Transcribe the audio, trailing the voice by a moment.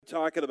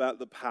talking about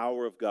the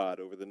power of God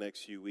over the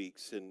next few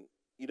weeks. And,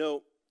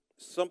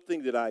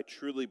 something that I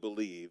truly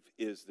believe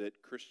is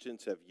that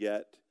Christians have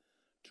yet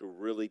to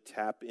really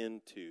tap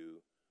into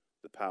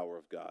the power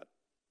of God.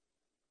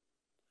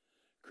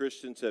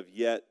 Christians have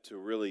yet to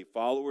really,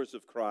 followers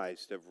of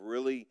Christ have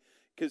really,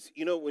 because,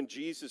 when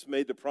Jesus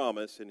made the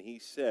promise and he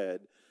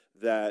said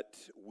that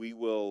we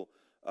will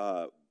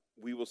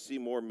see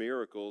more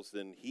miracles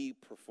than he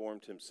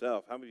performed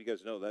himself. How many of you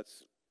guys know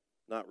that's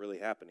not really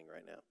happening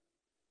right now?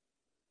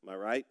 Am I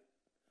right?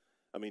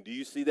 I mean, do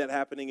you see that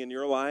happening in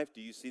your life?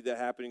 Do you see that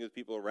happening with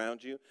people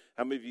around you?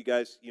 How many of you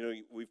guys,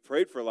 we've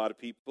prayed for a lot of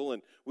people,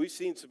 and we've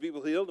seen some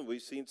people healed, and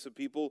we've seen some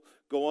people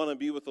go on and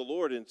be with the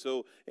Lord. And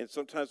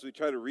sometimes we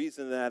try to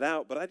reason that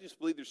out, but I just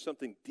believe there's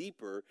something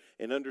deeper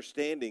in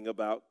understanding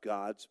about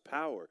God's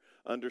power,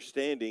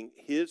 understanding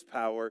his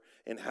power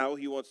and how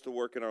he wants to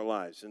work in our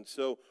lives. And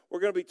so we're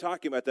going to be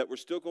talking about that. We're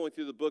still going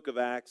through the book of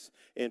Acts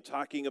and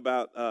talking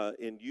about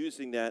and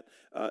using that.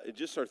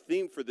 Just our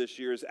theme for this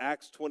year is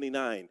Acts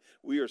 29.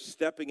 We are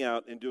stepping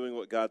out and doing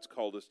what God's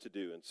called us to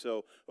do. And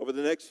so over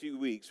the next few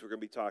weeks, we're going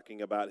to be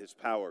talking about his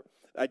power.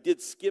 I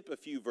did skip a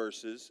few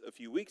verses a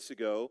few weeks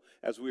ago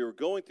as we were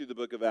going through the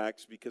book of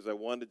Acts because I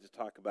wanted to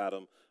talk about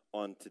them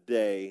on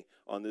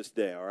this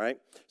day, all right?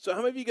 So how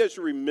many of you guys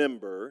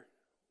remember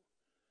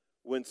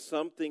when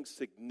something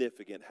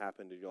significant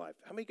happened in your life?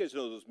 How many of you guys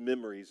know those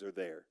memories are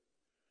there,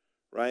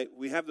 right?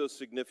 We have those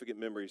significant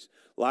memories.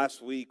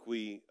 Last week,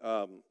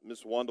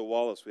 Miss Wanda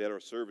Wallace, we had our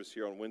service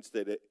here on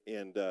Wednesday,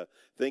 and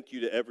thank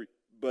you to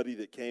everybody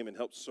that came and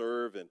helped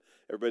serve and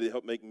everybody that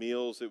helped make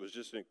meals. It was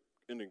just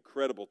an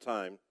incredible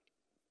time.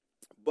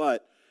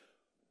 But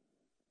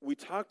we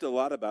talked a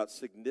lot about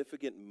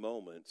significant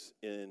moments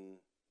in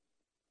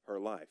her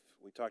life.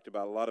 We talked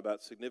about a lot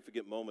about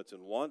significant moments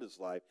in Wanda's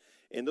life,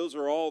 and those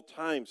are all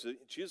times.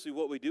 It's usually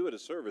what we do at a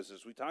service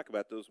is we talk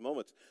about those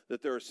moments,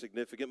 that there are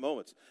significant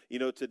moments.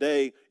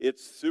 Today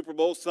it's Super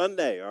Bowl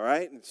Sunday, all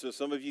right? And so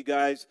some of you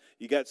guys,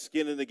 you got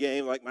skin in the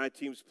game like my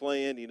team's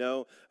playing,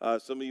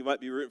 Some of you might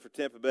be rooting for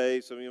Tampa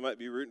Bay. Some of you might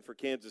be rooting for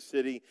Kansas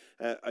City.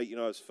 It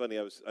was funny.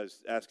 I was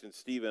asking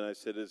Stephen, I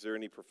said, is there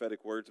any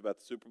prophetic words about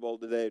the Super Bowl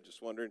today? I'm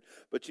just wondering.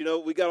 But,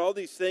 we got all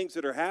these things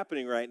that are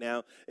happening right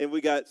now, and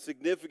we got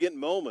significant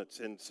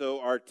moments. And so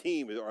our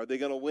team, are they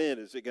going to win?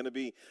 Is it going to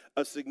be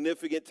a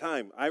significant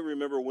time? I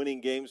remember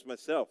winning games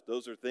myself.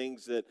 Those are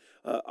things that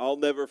I'll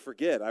never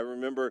forget. I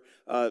remember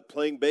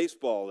playing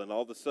baseball, and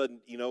all of a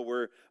sudden,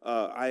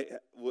 I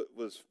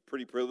was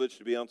pretty privileged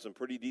to be on some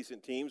pretty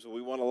decent teams, and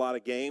we won a lot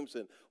of games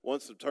and won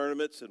some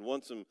tournaments and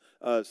won some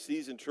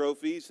season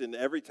trophies, and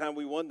every time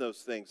we won those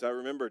things, I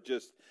remember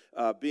just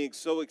being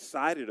so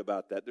excited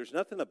about that. There's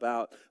nothing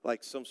about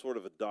like some sort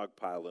of a dog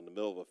pile in the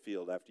middle of a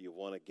field after you've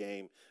won a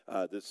game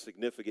that's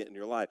significant in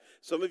your life.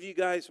 Some of you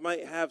guys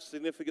might have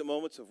significant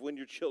moments of when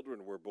your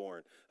children were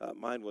born.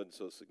 Mine wasn't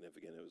so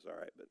significant. It was all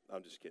right, but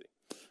I'm just kidding.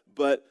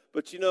 But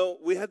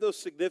we had those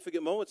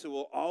significant moments that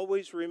we'll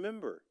always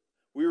remember.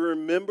 We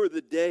remember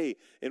the day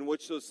in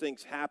which those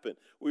things happened.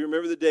 We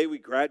remember the day we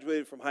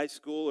graduated from high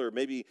school or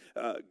maybe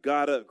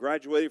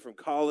graduated from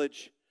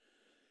college.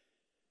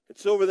 And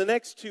so over the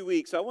next 2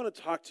 weeks, I want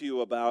to talk to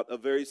you about a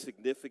very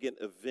significant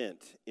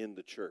event in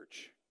the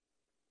church.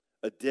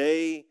 A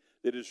day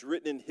that is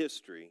written in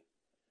history,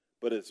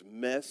 but has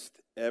messed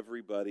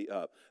everybody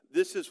up.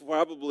 This is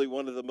probably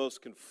one of the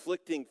most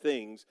conflicting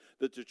things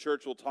that the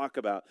church will talk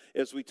about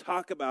as we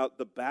talk about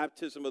the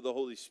baptism of the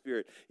Holy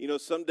Spirit.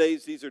 Some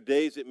days, these are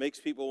days it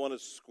makes people want to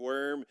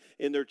squirm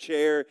in their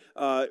chair,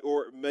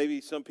 or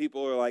maybe some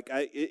people are like,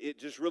 it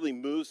just really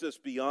moves us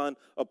beyond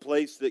a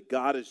place that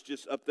God is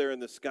just up there in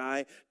the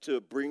sky to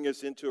bring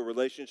us into a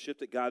relationship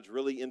that God's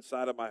really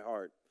inside of my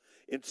heart.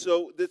 And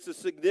so this is a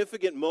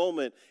significant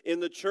moment in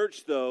the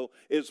church, though,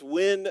 is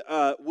when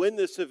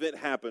this event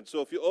happened.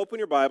 So if you open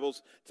your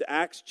Bibles to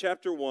Acts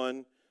chapter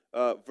 1,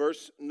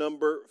 verse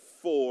number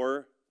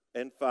 4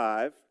 and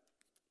 5.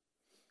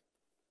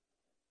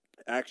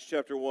 Acts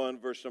chapter 1,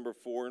 verse number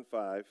 4 and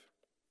 5.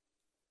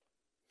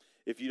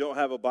 If you don't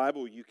have a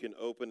Bible, you can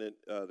open it.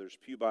 There's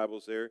pew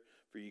Bibles there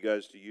for you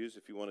guys to use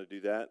if you want to do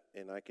that.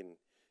 And I can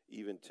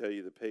even tell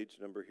you the page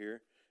number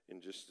here in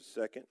just a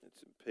second.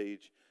 It's in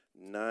page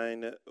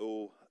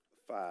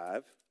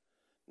 905.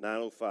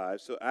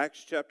 So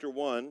Acts chapter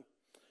 1,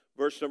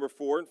 verse number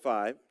 4 and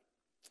 5.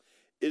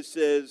 It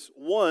says,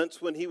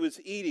 once when he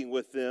was eating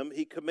with them,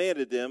 he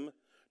commanded them,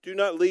 do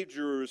not leave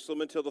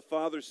Jerusalem until the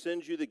Father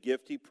sends you the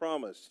gift he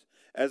promised.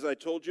 As I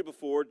told you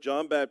before,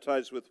 John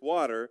baptized with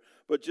water,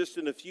 but just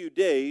in a few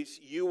days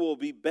you will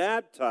be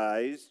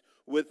baptized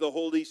with the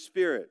Holy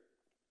Spirit.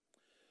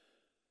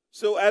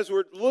 So as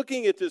we're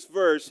looking at this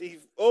verse, he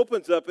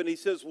opens up and he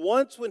says,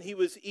 once when he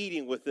was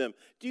eating with them.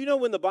 Do you know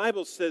when the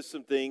Bible says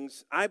some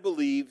things, I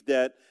believe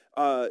that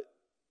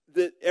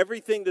that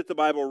everything that the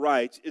Bible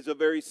writes is a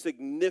very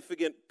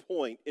significant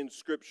point in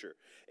Scripture.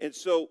 And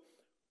so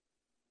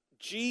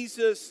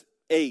Jesus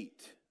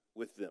ate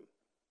with them.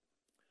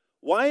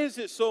 Why is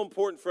it so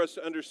important for us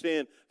to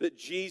understand that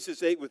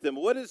Jesus ate with them?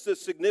 What is the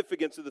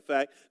significance of the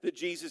fact that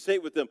Jesus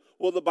ate with them?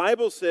 Well, the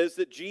Bible says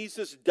that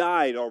Jesus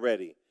died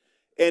already,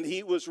 and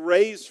he was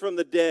raised from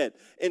the dead.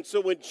 And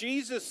so when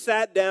Jesus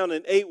sat down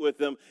and ate with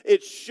them,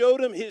 it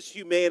showed him his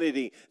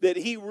humanity, that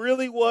he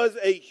really was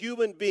a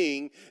human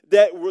being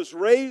that was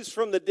raised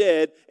from the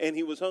dead, and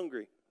he was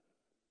hungry.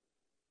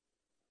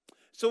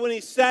 So when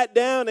he sat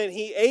down and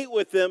he ate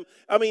with them,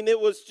 I mean, it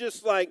was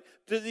just like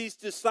to these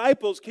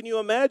disciples, can you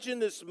imagine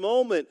this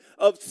moment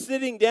of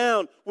sitting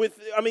down with,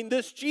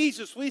 this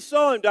Jesus, we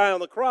saw him die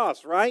on the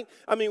cross, right?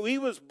 I mean, he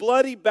was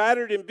bloody,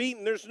 battered, and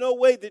beaten. There's no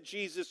way that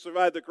Jesus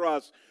survived the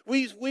cross.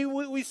 We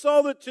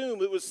saw the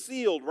tomb. It was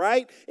sealed,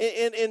 right?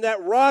 And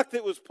that rock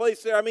that was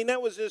placed there,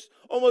 that was just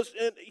almost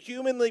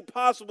humanly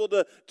possible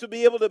to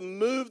be able to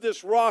move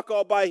this rock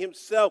all by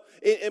himself.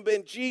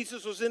 And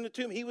Jesus was in the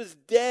tomb. He was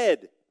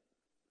dead.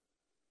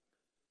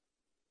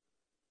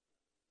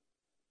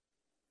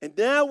 And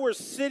now we're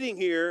sitting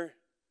here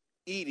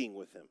eating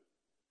with him.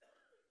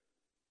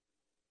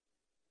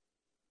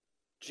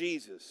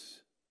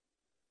 Jesus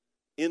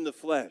in the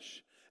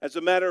flesh. As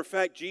a matter of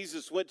fact,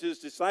 Jesus went to his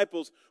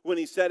disciples when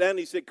he sat down.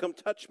 He said, come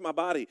touch my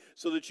body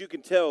so that you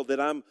can tell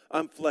that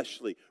I'm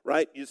fleshly,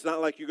 right? It's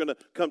not like you're going to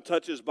come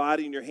touch his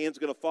body and your hand's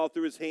going to fall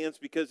through his hands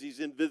because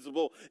he's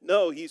invisible.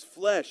 No, he's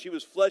flesh. He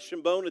was flesh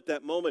and bone at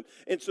that moment.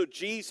 And so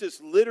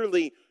Jesus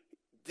literally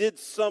did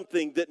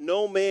something that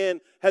no man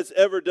has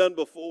ever done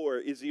before,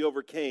 is he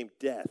overcame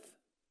death.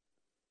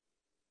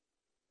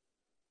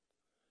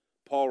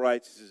 Paul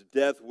writes, he says,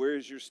 death, where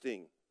is your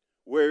sting?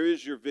 Where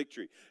is your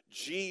victory?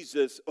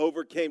 Jesus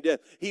overcame death.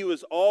 He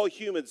was all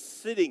human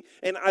sitting.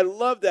 And I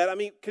love that.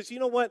 Because you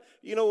know what?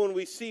 When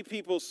we see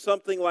people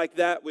something like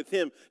that with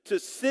him, to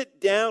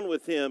sit down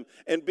with him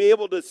and be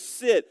able to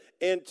sit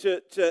and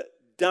to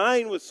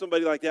dine with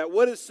somebody like that,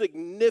 what a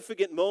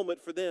significant moment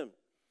for them.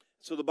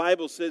 So the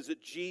Bible says that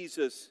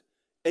Jesus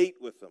ate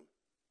with them.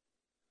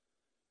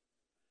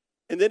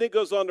 And then it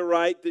goes on to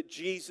write that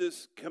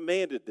Jesus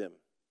commanded them.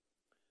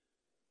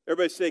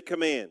 Everybody say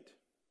command.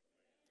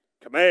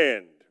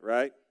 Command,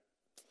 right?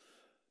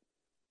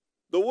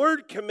 The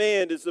word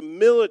command is a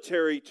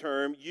military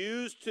term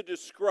used to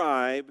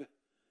describe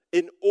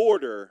an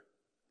order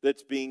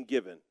that's being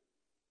given.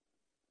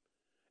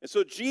 And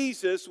so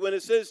Jesus, when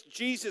it says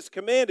Jesus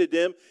commanded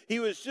them, he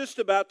was just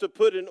about to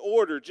put an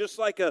order, just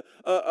like a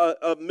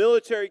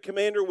military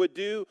commander would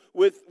do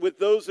with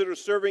those that are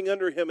serving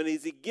under him. And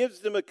as he gives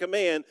them a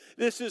command,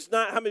 this is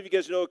not, how many of you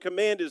guys know a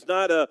command is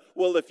not a,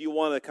 well, if you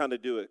want to kind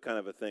of do it kind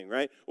of a thing,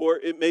 right?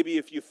 Or maybe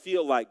if you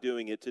feel like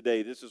doing it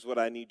today, this is what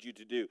I need you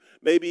to do.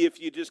 Maybe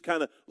if you just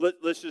kind of,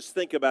 let's just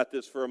think about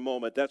this for a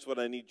moment, that's what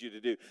I need you to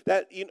do.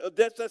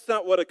 That's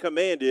not what a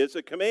command is.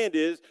 A command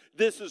is,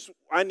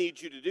 I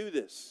need you to do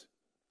this.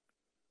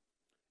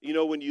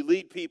 When you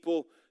lead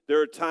people, there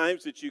are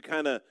times that you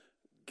kind of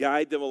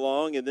guide them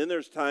along, and then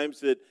there's times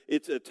that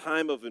it's a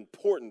time of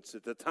importance,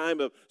 it's a time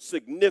of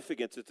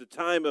significance, it's a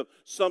time of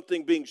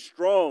something being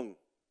strong.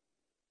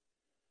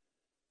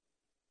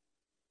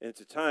 And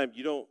it's a time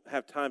you don't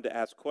have time to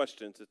ask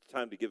questions, it's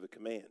time to give a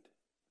command.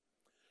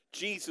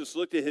 Jesus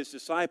looked at his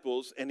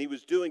disciples, and he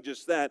was doing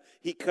just that.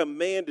 He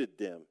commanded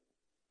them.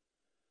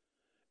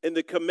 And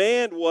the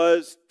command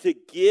was to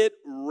get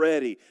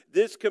ready.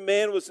 This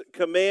command was a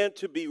command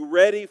to be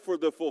ready for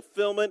the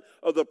fulfillment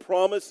of the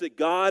promise that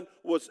God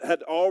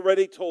had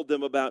already told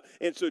them about.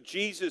 And so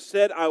Jesus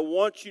said, I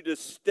want you to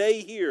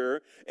stay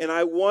here, and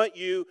I want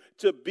you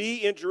to be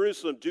in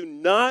Jerusalem. Do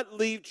not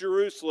leave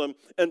Jerusalem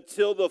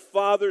until the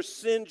Father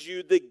sends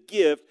you the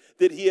gift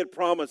that he had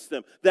promised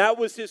them. That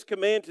was his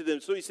command to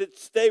them. So he said,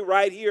 stay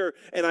right here,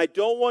 and I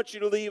don't want you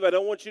to leave. I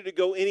don't want you to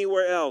go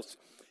anywhere else.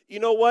 You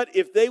know what?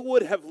 If they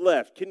would have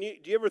left, do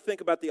you ever think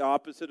about the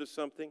opposite of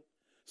something?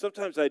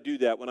 Sometimes I do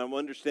that when I'm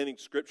understanding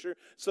Scripture.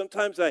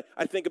 Sometimes I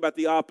think about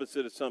the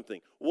opposite of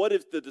something. What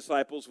if the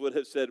disciples would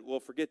have said,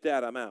 well, forget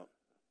that, I'm out?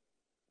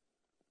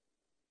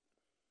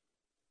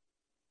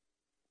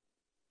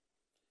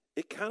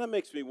 It kind of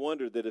makes me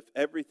wonder that if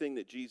everything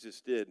that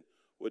Jesus did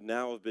would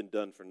now have been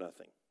done for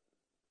nothing.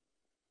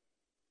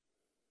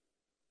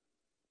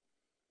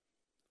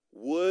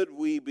 Would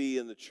we be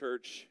in the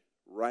church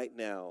right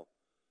now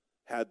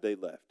had they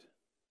left?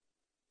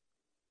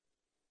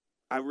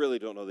 I really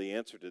don't know the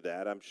answer to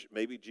that.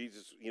 Maybe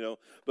Jesus,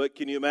 but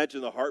can you imagine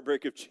the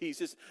heartbreak of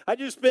Jesus? I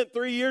just spent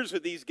 3 years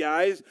with these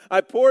guys.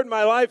 I poured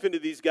my life into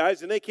these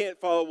guys, and they can't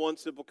follow one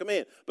simple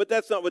command. But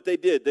that's not what they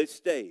did. They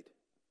stayed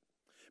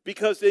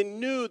because they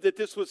knew that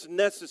this was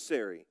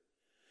necessary.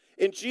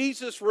 And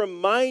Jesus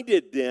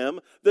reminded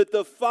them that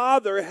the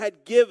Father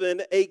had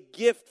given a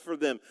gift for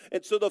them.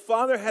 And so the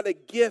Father had a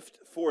gift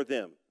for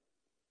them.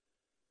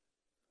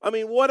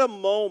 What a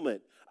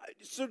moment.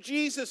 So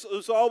Jesus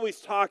was always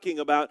talking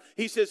about,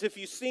 he says, if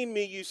you've seen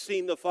me, you've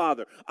seen the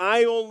Father.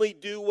 I only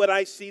do what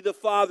I see the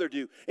Father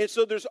do. And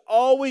so there's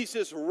always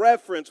this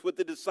reference with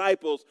the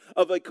disciples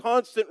of a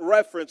constant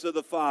reference of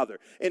the Father.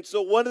 And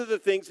so one of the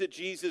things that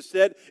Jesus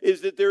said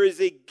is that there is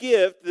a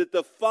gift that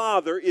the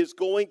Father is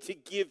going to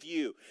give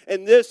you.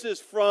 And this is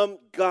from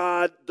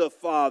God the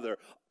Father,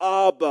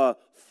 Abba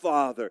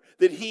Father,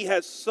 that he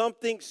has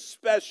something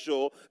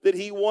special that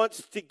he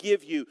wants to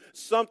give you,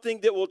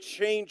 something that will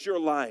change your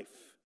life.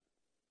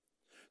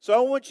 So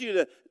I want you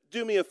to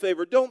do me a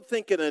favor. Don't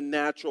think in a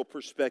natural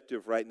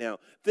perspective right now.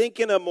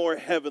 Think in a more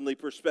heavenly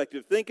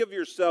perspective. Think of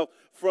yourself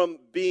from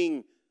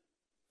being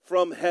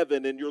from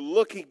heaven, and you're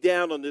looking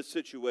down on this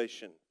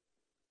situation.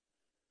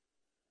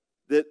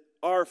 That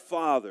our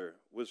Father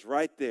was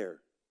right there,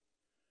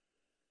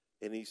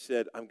 and he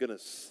said, I'm going to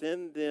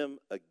send them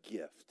a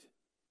gift.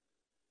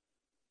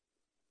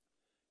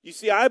 You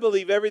see, I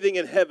believe everything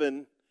in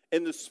heaven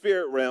and the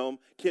spirit realm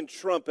can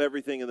trump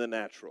everything in the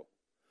natural.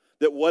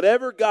 That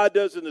whatever God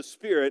does in the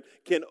spirit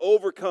can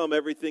overcome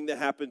everything that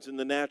happens in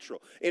the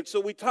natural. And so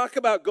we talk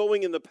about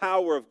going in the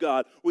power of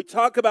God. We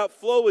talk about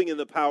flowing in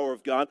the power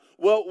of God.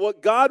 Well,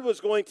 what God was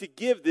going to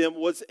give them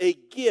was a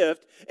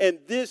gift. And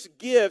this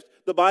gift,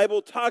 the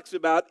Bible talks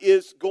about,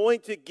 is going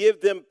to give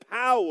them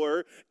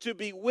power to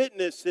be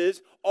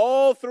witnesses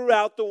all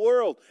throughout the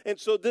world. And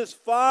so this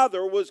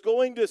Father was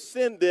going to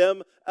send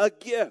them a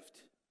gift.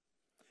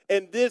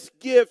 And this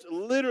gift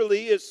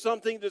literally is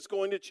something that's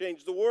going to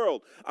change the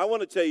world. I want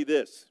to tell you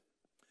this.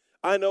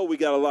 I know we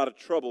got a lot of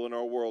trouble in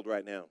our world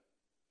right now.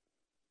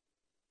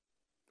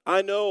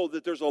 I know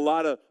that there's a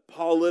lot of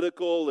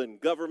political and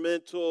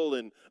governmental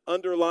and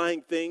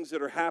underlying things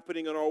that are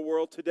happening in our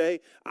world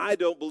today. I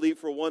don't believe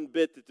for one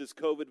bit that this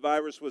COVID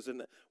virus was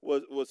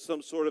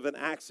some sort of an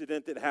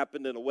accident that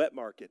happened in a wet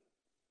market.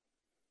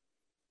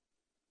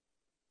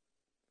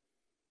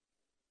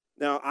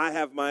 Now, I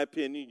have my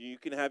opinion, you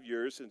can have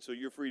yours, and so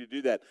you're free to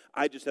do that.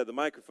 I just have the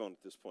microphone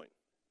at this point,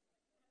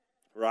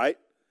 right?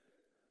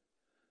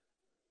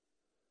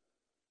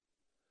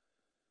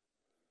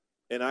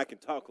 And I can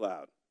talk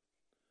loud.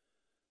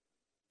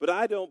 But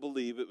I don't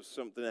believe it was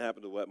something that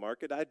happened to the wet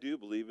market. I do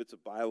believe it's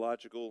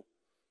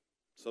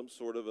some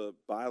sort of a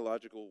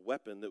biological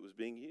weapon that was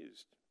being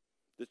used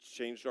that's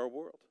changed our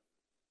world.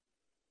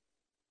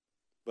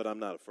 But I'm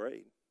not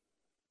afraid.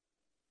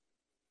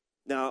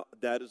 Now,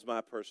 that is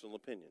my personal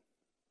opinion.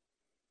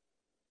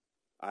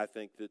 I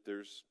think that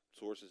there's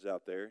sources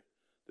out there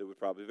that would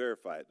probably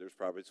verify it. There's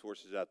probably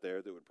sources out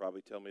there that would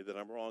probably tell me that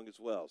I'm wrong as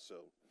well.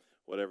 So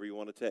whatever you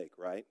want to take,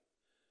 right?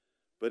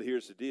 But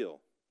here's the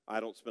deal. I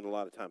don't spend a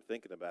lot of time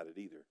thinking about it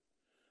either.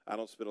 I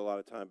don't spend a lot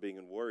of time being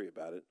in worry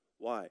about it.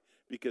 Why?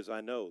 Because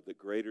I know that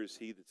greater is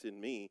he that's in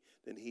me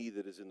than he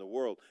that is in the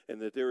world, and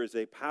that there is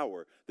a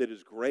power that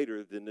is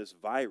greater than this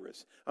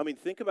virus. I mean,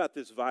 think about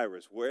this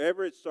virus.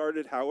 Wherever it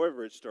started,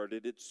 however it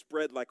started, it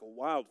spread like a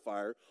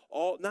wildfire,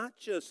 not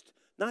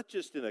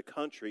just in a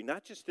country,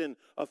 not just in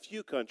a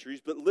few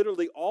countries, but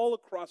literally all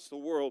across the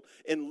world,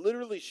 and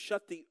literally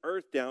shut the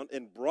earth down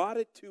and brought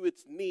it to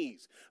its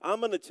knees. I'm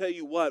going to tell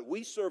you what,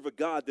 we serve a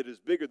God that is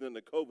bigger than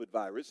the COVID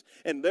virus,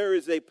 and there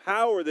is a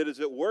power that is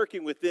at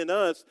working within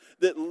us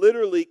that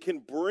literally can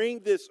bring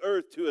this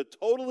earth to a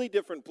totally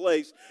different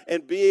place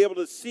and be able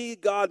to see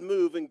God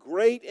move in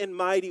great and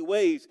mighty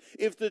ways.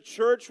 If the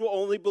church will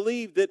only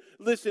believe that,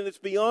 listen, it's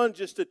beyond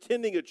just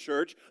attending a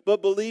church,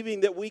 but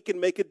believing that we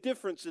can make a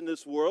difference in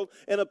this world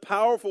in a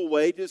powerful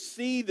way to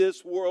see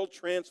this world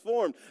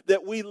transformed.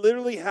 That we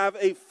literally have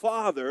a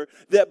Father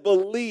that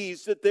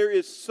believes that there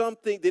is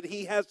something, that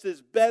he has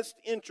his best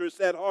interests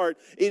at heart,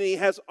 and he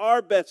has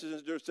our best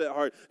interests at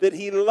heart, that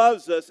he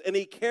loves us and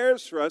he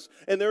cares for us,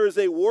 and there is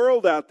a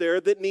world out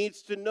there that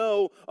needs to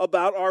know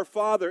about our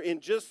Father.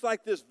 And just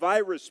like this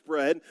virus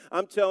spread,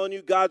 I'm telling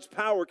you, God's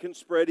power can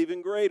spread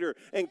even greater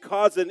and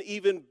cause an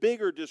even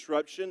bigger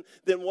disruption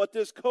than what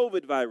this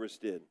COVID virus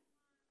did.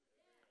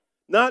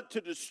 Not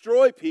to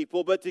destroy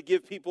people, but to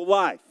give people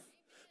life.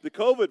 The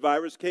COVID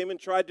virus came and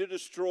tried to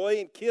destroy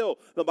and kill.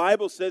 The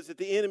Bible says that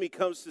the enemy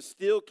comes to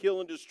steal, kill,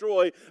 and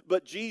destroy,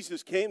 but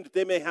Jesus came that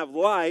they may have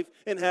life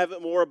and have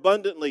it more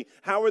abundantly.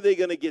 How are they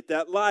going to get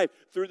that life?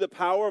 Through the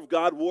power of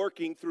God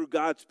working through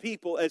God's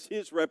people as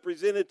his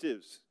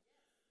representatives.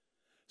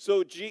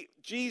 So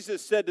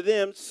Jesus said to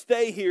them,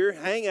 stay here,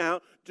 hang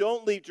out,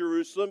 don't leave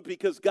Jerusalem,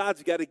 because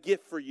God's got a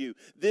gift for you.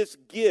 This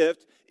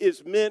gift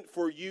is meant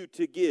for you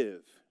to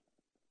give.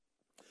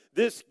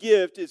 This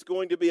gift is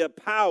going to be a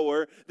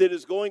power that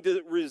is going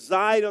to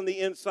reside on the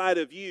inside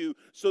of you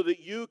so that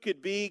you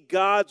could be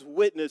God's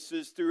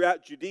witnesses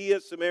throughout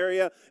Judea,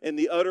 Samaria, and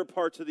the utter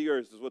parts of the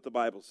earth, is what the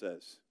Bible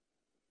says.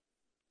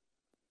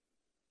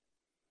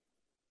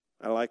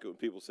 I like it when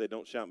people say,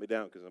 don't shout me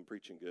down because I'm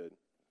preaching good.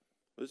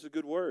 This is a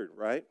good word,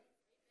 right?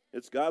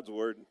 It's God's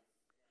word.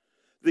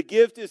 The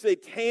gift is a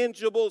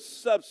tangible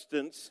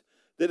substance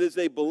that is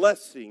a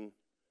blessing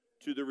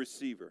to the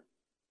receiver.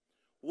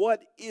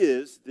 What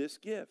is this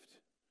gift?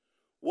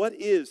 What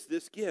is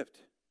this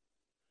gift?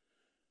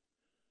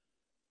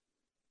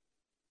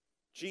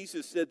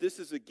 Jesus said this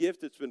is a gift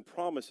that's been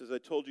promised, as I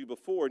told you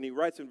before. And he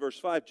writes in verse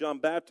 5, John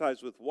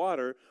baptized with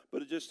water,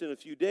 but just in a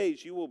few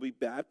days you will be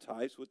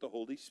baptized with the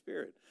Holy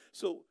Spirit.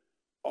 So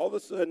all of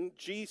a sudden,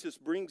 Jesus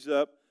brings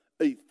up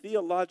a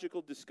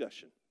theological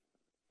discussion.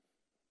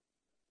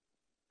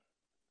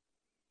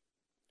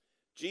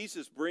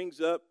 Jesus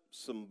brings up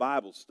some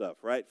Bible stuff,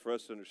 right, for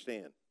us to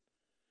understand.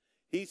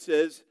 He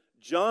says,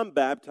 John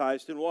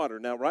baptized in water.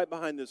 Now, right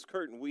behind this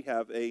curtain, we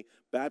have a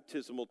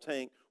baptismal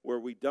tank where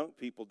we dunk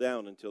people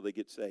down until they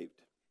get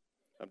saved.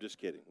 I'm just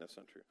kidding. That's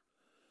not true.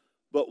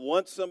 But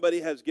once somebody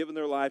has given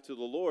their life to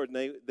the Lord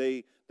and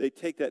they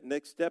take that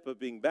next step of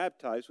being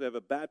baptized, we have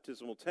a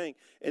baptismal tank.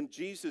 And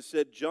Jesus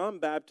said, John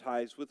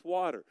baptized with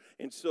water.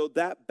 And so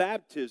that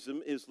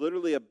baptism is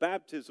literally a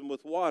baptism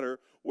with water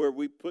where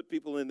we put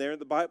people in there.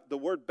 And the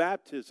word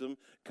baptism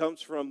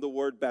comes from the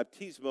word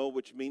baptismo,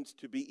 which means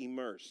to be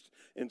immersed.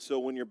 And so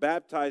when you're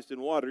baptized in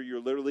water, you're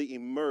literally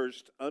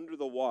immersed under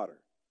the water.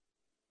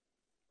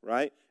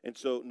 Right? And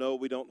so, no,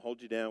 we don't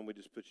hold you down. We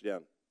just put you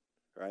down.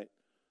 Right?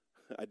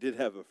 I did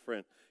have a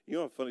friend. You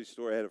know a funny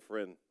story? I had a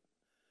friend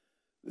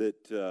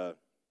that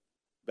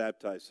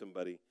baptized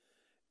somebody,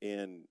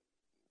 and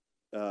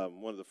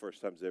one of the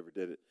first times they ever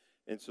did it.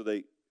 And so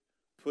they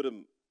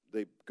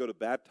go to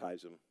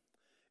baptize him,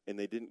 and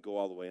they didn't go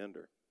all the way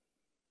under.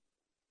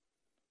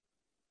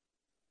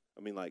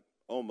 I mean, like,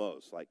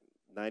 almost, like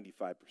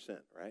 95%,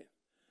 right?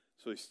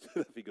 So he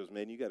stood up, he goes,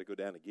 man, you got to go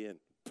down again.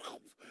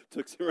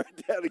 Took him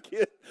right down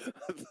again.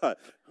 I thought,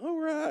 all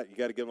right, you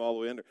got to get them all the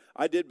way under.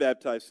 I did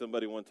baptize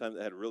somebody one time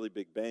that had really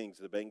big bangs.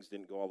 The bangs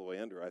didn't go all the way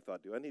under. I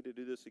thought, do I need to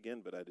do this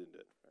again? But I didn't do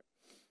it.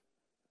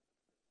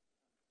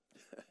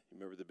 Right. You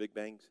remember the Big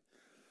Bangs?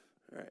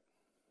 All right.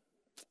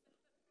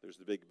 There's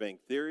the Big Bang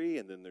Theory,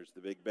 and then there's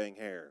the Big Bang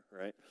Hair,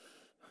 right?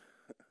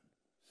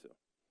 So,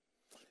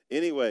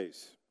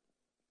 anyways,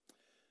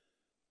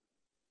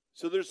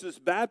 so there's this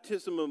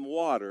baptism in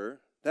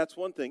water. That's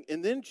one thing.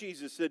 And then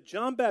Jesus said,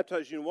 John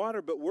baptized you in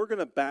water, but we're going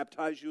to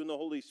baptize you in the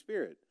Holy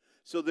Spirit.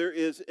 So there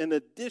is an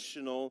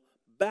additional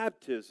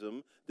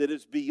baptism that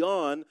is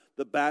beyond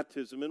the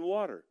baptism in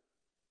water.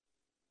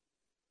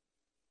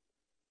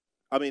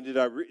 I mean, did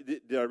I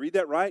read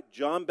that right?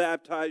 John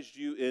baptized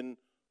you in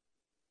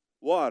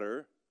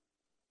water,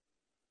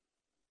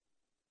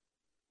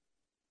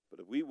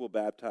 but we will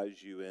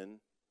baptize you in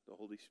the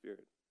Holy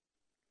Spirit.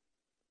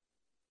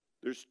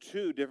 There's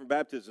two different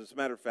baptisms. As a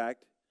matter of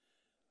fact,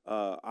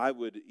 I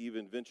would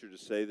even venture to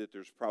say that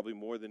there's probably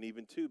more than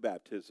even two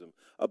baptisms.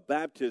 A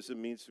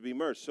baptism means to be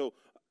immersed.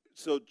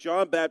 So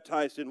John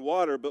baptized in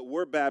water, but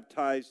we're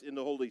baptized in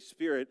the Holy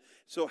Spirit.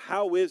 So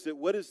how is it?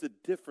 What is the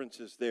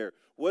differences there?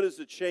 What is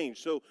the change?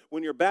 So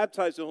when you're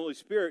baptized in the Holy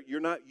Spirit, you're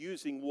not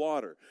using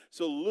water.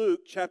 So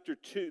Luke chapter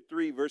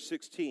 3, verse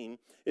 16,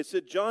 it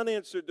said, John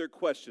answered their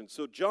questions.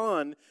 So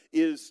John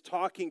is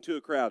talking to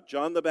a crowd,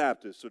 John the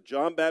Baptist. So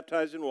John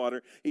baptized in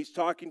water. He's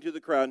talking to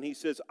the crowd, and he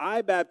says,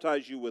 I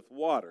baptize you with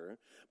water,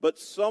 but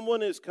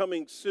someone is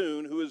coming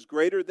soon who is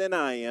greater than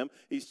I am.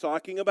 He's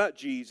talking about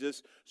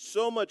Jesus,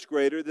 so much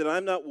greater that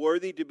I'm not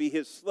worthy to be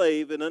his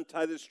slave and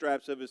untie the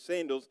straps of his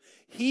sandals.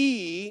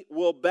 He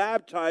will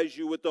baptize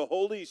you with the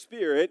Holy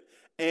Spirit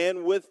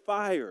and with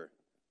fire.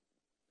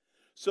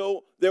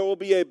 So there will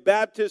be a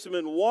baptism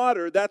in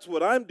water. That's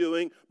what I'm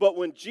doing. But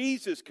when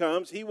Jesus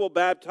comes, he will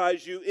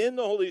baptize you in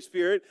the Holy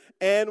Spirit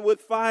and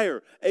with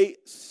fire. A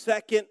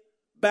second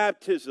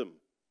baptism.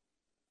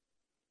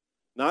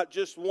 Not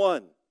just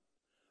one.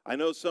 I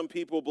know some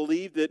people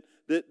believe that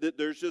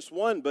there's just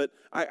one, but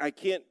I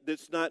can't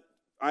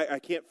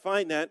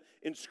find that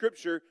in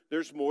Scripture.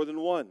 There's more than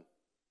one.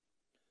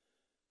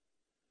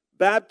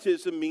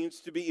 Baptism means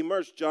to be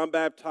immersed. John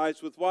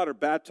baptized with water.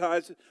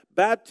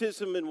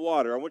 Baptism in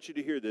water, I want you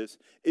to hear this,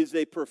 is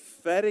a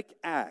prophetic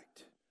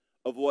act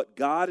of what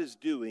God is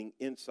doing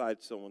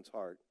inside someone's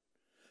heart.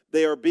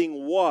 They are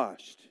being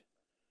washed,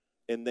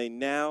 and they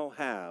now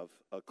have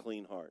a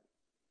clean heart.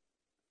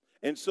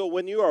 And so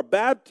when you are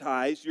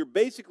baptized, you're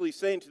basically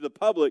saying to the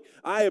public,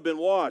 I have been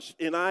washed,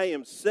 and I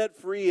am set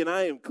free, and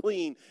I am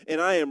clean, and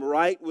I am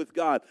right with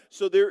God.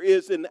 So there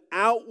is an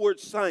outward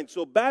sign.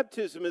 So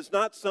baptism is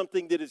not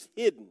something that is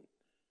hidden.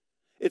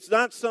 It's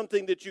not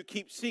something that you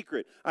keep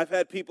secret. I've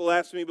had people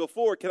ask me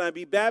before, can I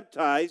be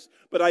baptized,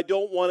 but I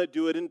don't want to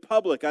do it in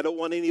public. I don't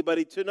want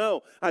anybody to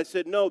know. I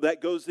said, no,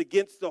 that goes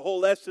against the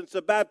whole essence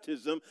of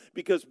baptism,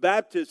 because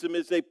baptism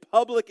is a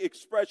public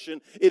expression.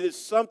 It is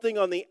something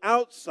on the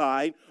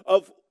outside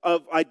of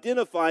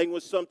identifying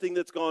with something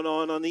that's gone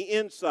on the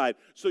inside.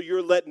 So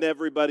you're letting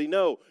everybody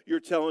know. You're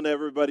telling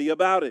everybody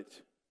about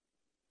it.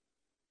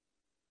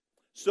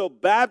 So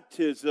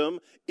baptism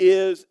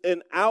is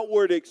an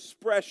outward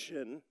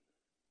expression,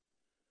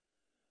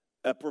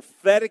 a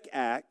prophetic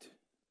act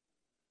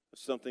of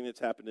something that's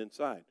happened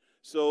inside.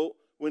 So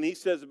when he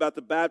says about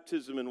the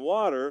baptism in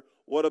water,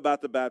 what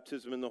about the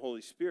baptism in the Holy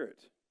Spirit?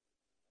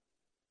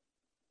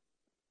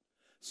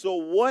 So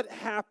what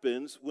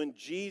happens when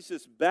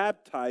Jesus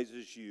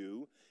baptizes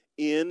you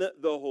in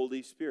the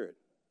Holy Spirit?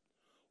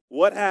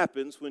 What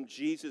happens when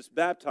Jesus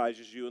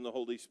baptizes you in the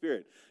Holy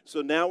Spirit?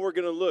 So now we're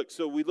going to look.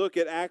 So we look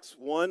at Acts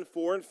 1,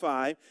 4, and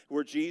 5,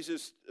 where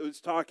Jesus is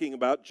talking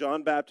about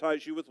John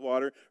baptized you with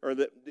water, or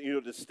that,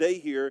 to stay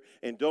here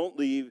and don't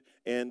leave,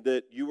 and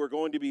that you are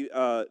going to be,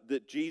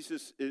 that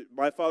Jesus,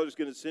 my Father is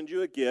going to send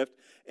you a gift,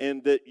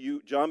 and that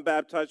John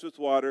baptized with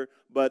water,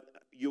 but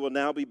you will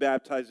now be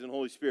baptized in the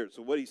Holy Spirit.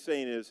 So what he's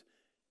saying is,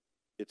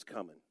 it's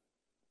coming.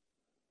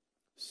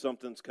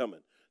 Something's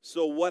coming.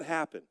 So what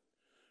happened?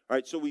 All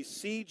right, so we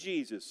see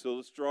Jesus. So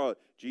let's draw it.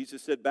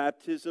 Jesus said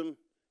baptism,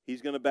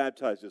 he's going to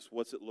baptize us.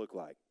 What's it look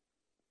like?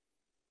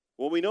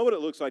 Well, we know what it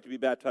looks like to be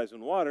baptized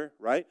in water,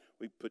 right?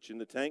 We put you in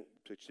the tank,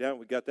 put you down,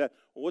 we got that.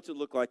 Well, what's it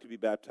look like to be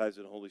baptized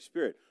in the Holy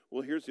Spirit?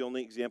 Well, here's the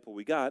only example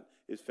we got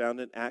is found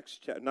in Acts,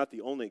 not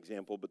the only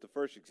example, but the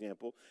first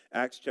example,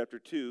 Acts chapter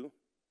 2,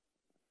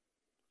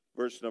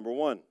 verse number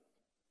 1.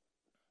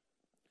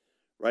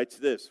 Writes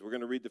this. We're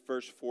going to read the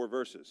first 4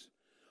 verses.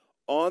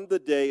 On the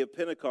day of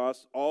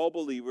Pentecost, all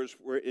believers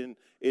were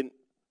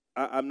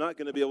I'm not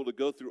going to be able to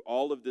go through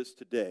all of this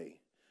today,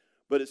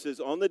 but it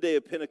says, on the day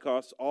of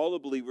Pentecost, all the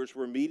believers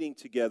were meeting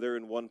together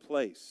in one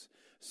place.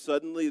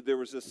 Suddenly there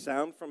was a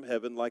sound from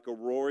heaven like a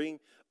roaring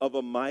of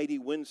a mighty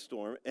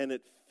windstorm, and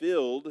it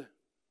filled, get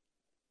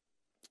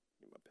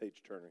my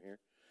page turner here,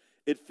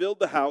 it filled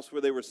the house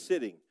where they were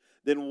sitting.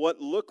 Then what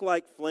looked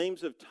like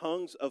flames of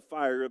tongues of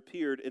fire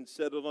appeared and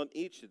settled on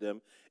each of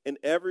them, and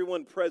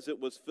everyone present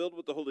was filled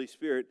with the Holy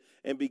Spirit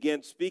and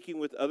began speaking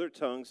with other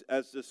tongues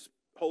as the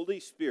Holy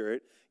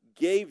Spirit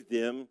gave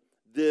them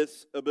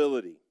this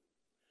ability.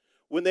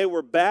 When they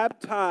were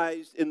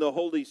baptized in the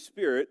Holy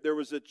Spirit, there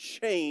was a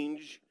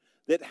change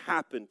that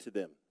happened to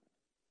them.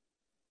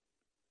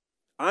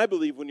 I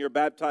believe when you're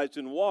baptized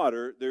in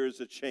water, there is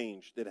a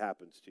change that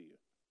happens to you.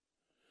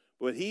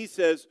 But he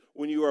says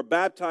when you are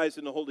baptized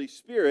in the Holy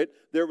Spirit,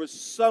 there was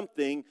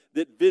something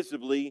that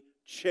visibly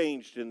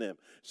changed in them.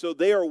 So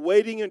they are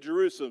waiting in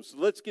Jerusalem. So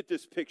let's get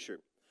this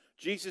picture.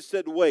 Jesus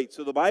said, wait.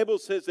 So the Bible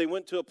says they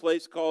went to a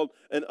place called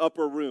an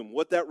upper room.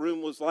 What that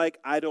room was like,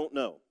 I don't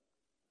know.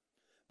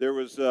 There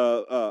was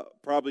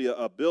probably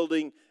a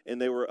building,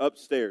 and they were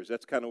upstairs.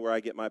 That's kind of where I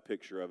get my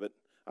picture of it.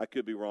 I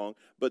could be wrong.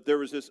 But there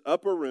was this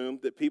upper room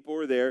that people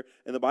were there,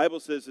 and the Bible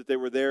says that they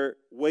were there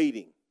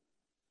waiting.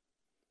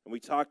 And we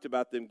talked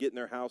about them getting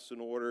their house in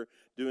order,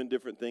 doing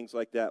different things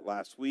like that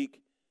last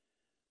week.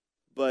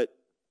 But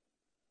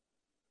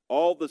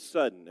all of a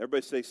sudden,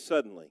 everybody say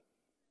suddenly,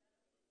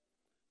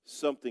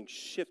 something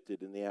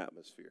shifted in the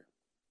atmosphere.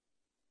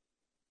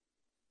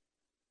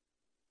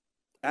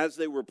 As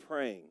they were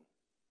praying,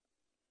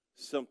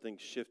 something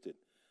shifted.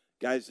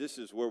 Guys, this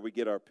is where we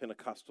get our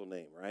Pentecostal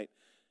name, right?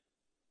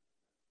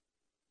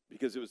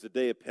 Because it was the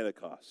day of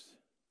Pentecost.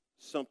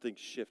 Something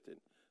shifted.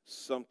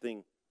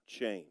 Something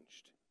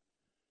changed.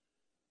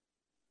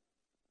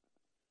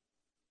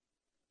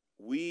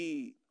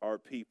 We are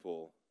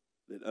people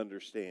that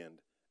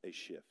understand a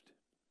shift.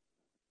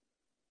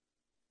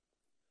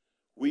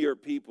 We are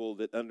people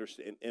that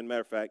understand. And matter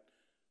of fact,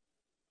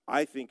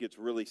 I think it's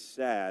really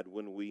sad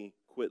when we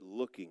quit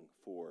looking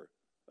for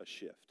a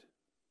shift.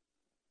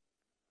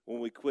 When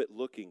we quit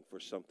looking for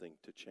something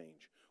to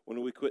change. When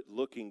we quit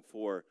looking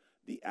for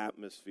the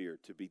atmosphere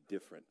to be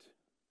different.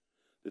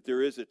 That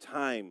there is a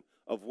time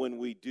of when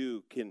we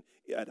can,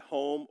 at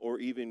home or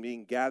even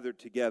being gathered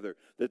together,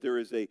 that there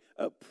is a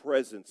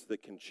presence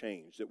that can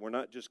change. That we're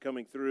not just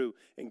coming through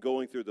and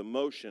going through the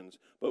motions,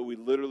 but we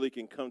literally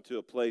can come to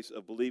a place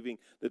of believing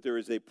that there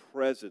is a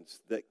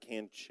presence that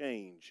can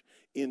change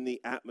in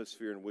the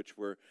atmosphere in which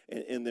we're,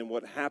 and then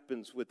what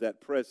happens with that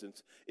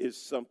presence is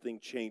something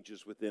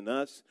changes within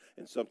us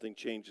and something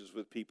changes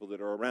with people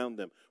that are around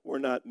them. We're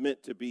not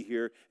meant to be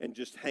here and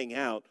just hang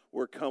out.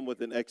 We're come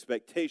with an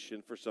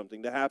expectation for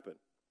something to happen.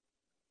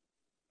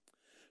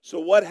 So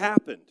what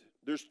happened?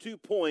 There's 2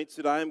 points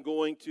that I'm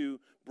going to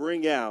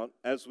bring out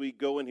as we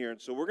go in here.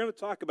 And so we're going to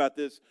talk about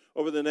this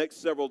over the next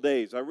several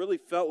days. I really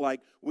felt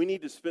like we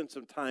need to spend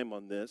some time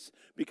on this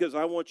because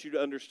I want you to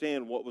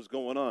understand what was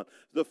going on.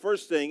 The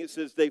first thing, it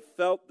says they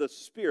felt the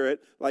Spirit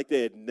like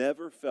they had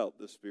never felt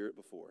the Spirit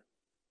before.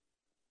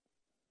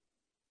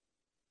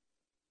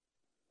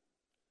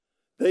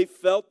 They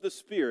felt the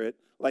Spirit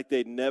like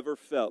they'd never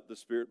felt the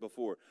Spirit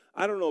before.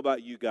 I don't know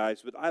about you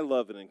guys, but I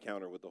love an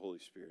encounter with the Holy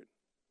Spirit.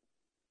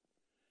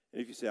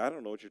 And if you say, I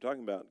don't know what you're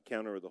talking about,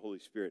 encounter with the Holy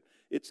Spirit,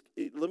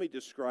 let me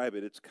describe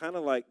it. It's kind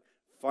of like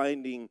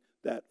finding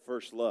that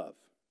first love.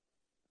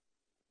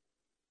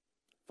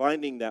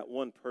 Finding that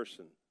one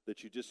person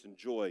that you just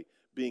enjoy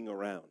being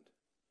around,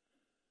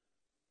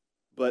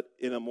 but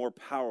in a more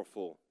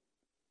powerful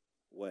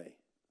way.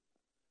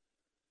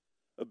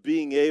 Of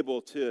being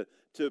able to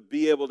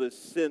be able to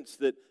sense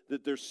that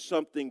there's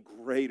something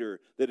greater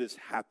that is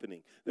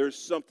happening. There's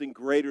something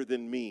greater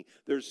than me.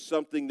 There's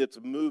something that's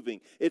moving.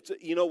 It's,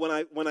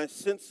 when I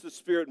sense the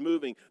Spirit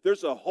moving,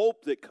 there's a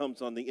hope that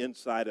comes on the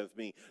inside of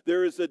me.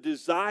 There is a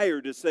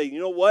desire to say, you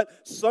know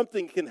what?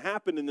 Something can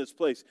happen in this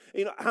place.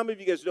 How many of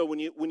you guys know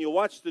when you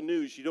watch the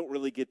news, you don't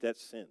really get that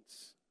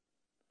sense,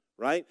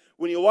 right?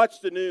 When you watch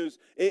the news,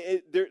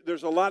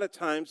 there's a lot of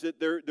times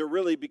that there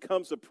really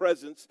becomes a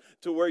presence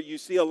to where you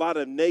see a lot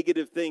of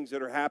negative things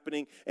that are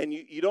happening, and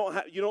you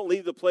don't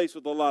leave the place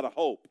with a lot of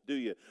hope, do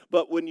you?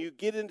 But when you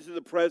get into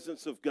the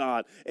presence of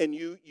God and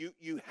you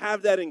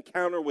have that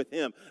encounter with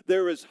Him,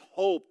 there is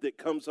hope that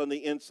comes on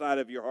the inside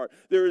of your heart.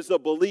 There is a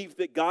belief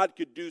that God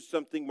could do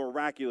something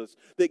miraculous,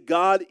 that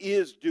God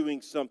is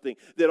doing something,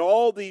 that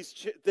all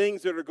these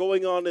things that are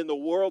going on in the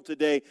world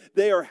today,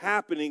 they are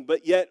happening,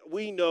 but yet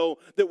we know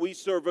that we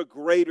serve a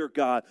greater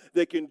God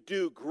that can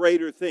do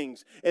greater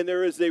things. And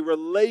there is a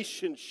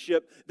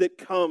relationship that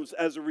comes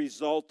as a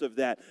result of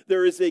that.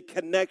 There is a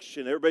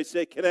connection. Everybody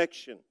say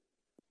connection.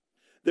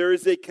 There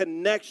is a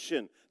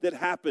connection that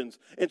happens.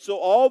 And so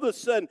all of a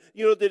sudden,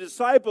 the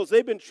disciples,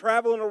 they've been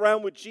traveling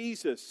around with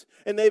Jesus,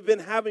 and they've been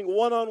having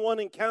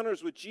one-on-one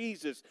encounters with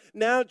Jesus.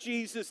 Now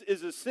Jesus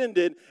is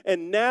ascended,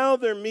 and now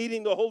they're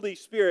meeting the Holy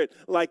Spirit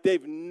like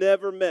they've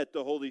never met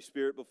the Holy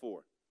Spirit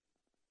before.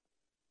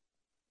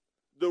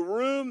 The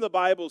room, the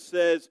Bible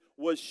says,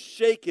 was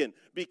shaken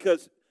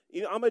because,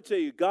 I'm going to tell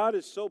you, God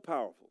is so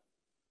powerful.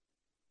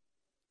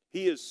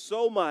 He is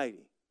so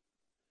mighty.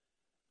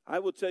 I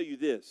will tell you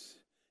this.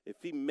 If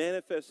He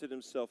manifested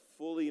Himself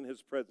fully in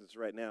His presence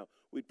right now,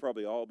 we'd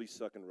probably all be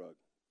sucking rug.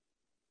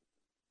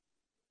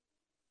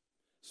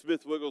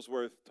 Smith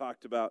Wigglesworth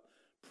talked about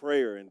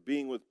prayer and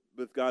being with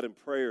God in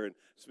prayer. And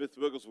Smith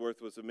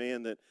Wigglesworth was a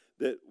man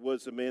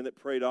that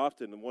prayed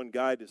often. And one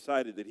guy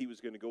decided that he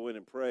was going to go in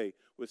and pray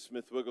with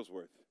Smith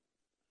Wigglesworth.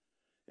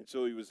 And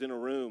so he was in a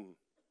room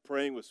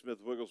praying with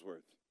Smith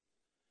Wigglesworth.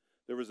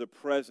 There was a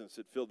presence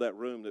that filled that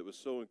room that was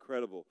so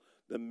incredible.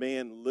 The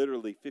man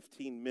literally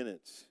 15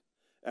 minutes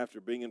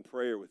after being in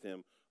prayer with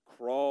him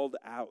crawled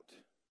out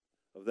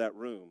of that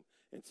room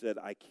and said,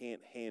 I can't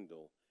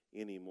handle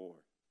anymore.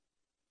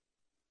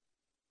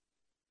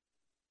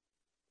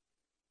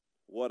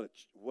 What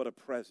a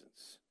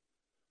presence.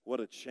 What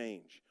a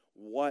change.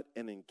 What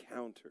an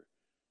encounter.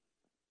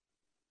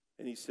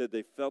 And he said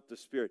they felt the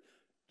Spirit.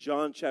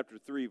 John chapter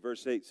 3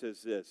 verse 8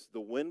 says this, the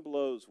wind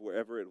blows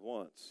wherever it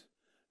wants,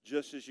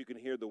 just as you can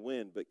hear the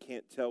wind but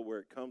can't tell where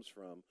it comes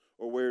from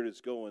or where it is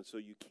going, so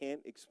you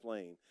can't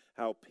explain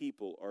how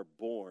people are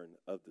born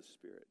of the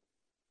Spirit.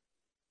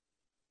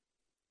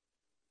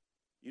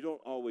 You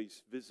don't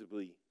always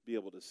visibly be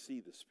able to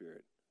see the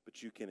Spirit,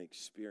 but you can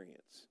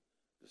experience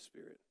the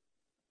Spirit.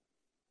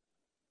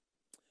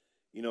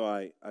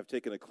 I've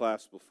taken a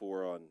class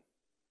before on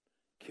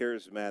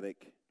charismatic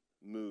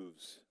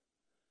moves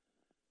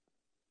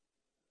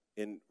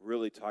and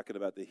really talking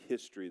about the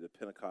history of the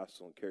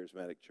Pentecostal and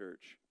charismatic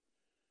church.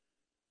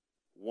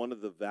 One of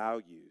the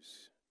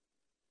values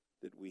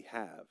that we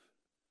have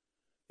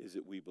is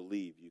that we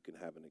believe you can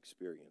have an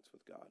experience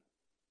with God.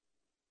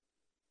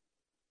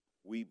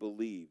 We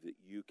believe that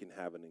you can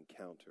have an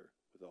encounter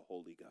with a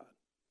holy God.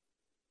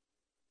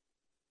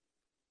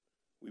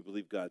 We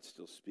believe God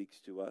still speaks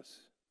to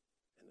us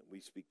and that we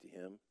speak to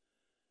Him.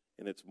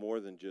 And it's more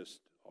than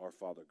just our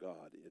Father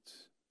God.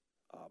 It's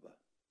Abba,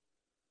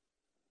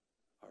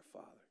 our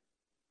Father.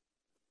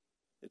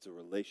 It's a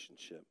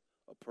relationship,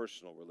 a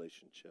personal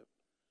relationship.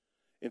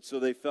 And so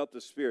they felt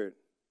the Spirit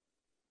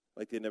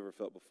like they never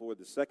felt before.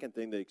 The second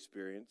thing they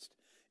experienced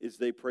is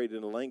they prayed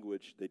in a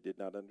language they did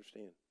not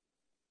understand.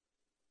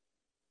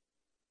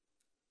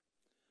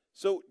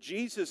 So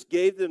Jesus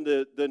gave them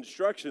the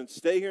instructions,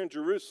 stay here in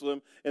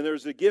Jerusalem, and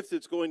there's a gift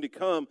that's going to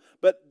come,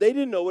 but they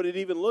didn't know what it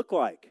even looked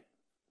like.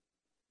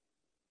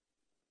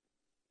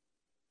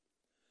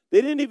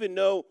 They didn't even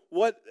know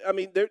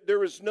there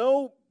was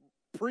no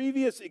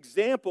previous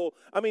example.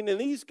 And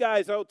these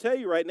guys, I'll tell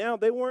you right now,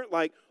 they weren't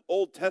like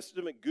Old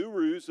Testament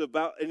gurus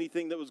about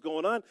anything that was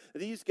going on.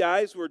 These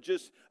guys were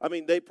just,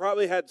 they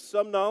probably had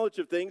some knowledge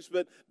of things,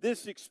 but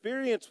this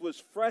experience was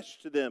fresh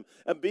to them.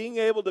 And being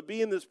able to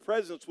be in this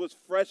presence was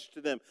fresh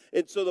to them.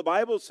 And so the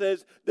Bible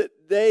says that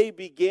they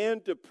began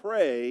to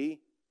pray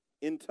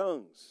in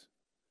tongues.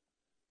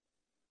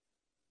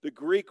 The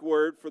Greek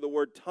word for the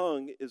word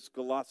tongue is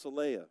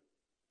glossolalia.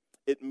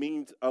 It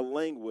means a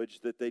language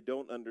that they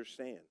don't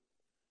understand.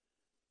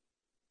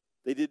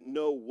 They didn't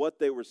know what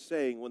they were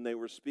saying when they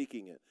were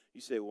speaking it.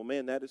 You say, well,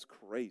 man, that is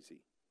crazy.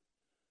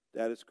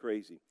 That is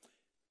crazy.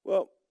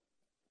 Well,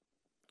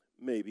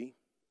 maybe.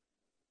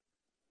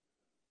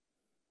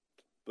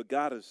 But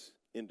God is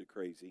into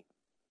crazy,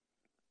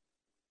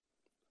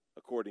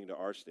 according to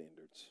our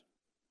standards.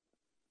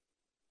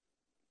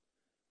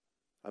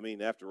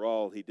 After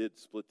all, He did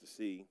split the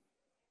sea.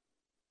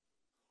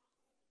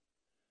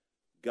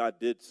 God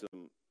did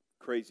some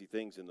crazy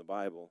things in the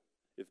Bible.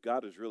 If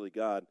God is really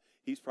God,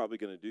 He's probably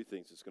going to do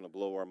things that's going to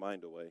blow our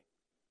mind away.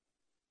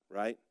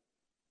 Right?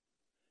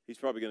 He's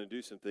probably going to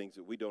do some things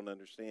that we don't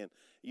understand.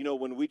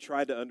 When we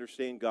try to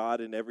understand God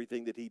and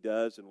everything that He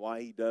does and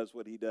why He does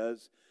what He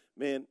does,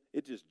 man,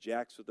 it just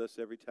jacks with us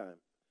every time.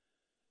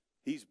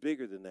 He's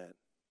bigger than that.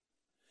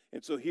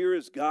 And so here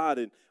is God,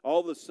 and all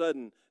of a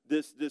sudden,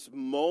 this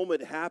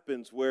moment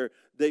happens where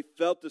they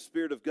felt the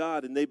Spirit of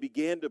God, and they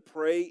began to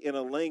pray in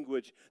a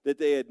language that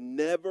they had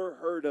never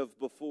heard of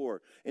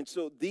before. And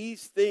so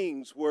these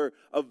things were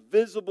a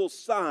visible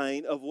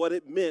sign of what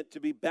it meant to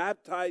be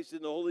baptized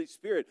in the Holy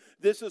Spirit.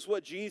 This is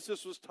what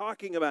Jesus was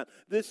talking about.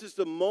 This is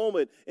the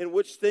moment in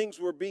which things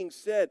were being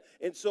said.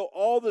 And so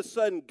all of a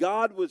sudden,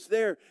 God was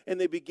there, and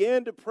they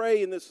began to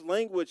pray in this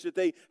language that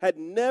they had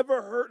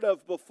never heard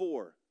of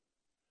before.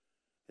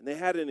 And they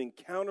had an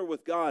encounter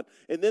with God.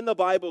 And then the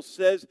Bible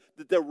says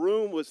that the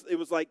room was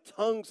like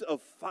tongues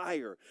of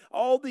fire.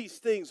 All these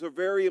things are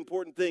very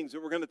important things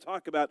that we're going to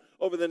talk about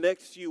over the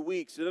next few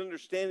weeks, and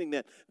understanding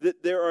that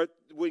there are,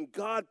 when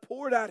God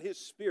poured out His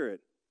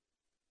Spirit,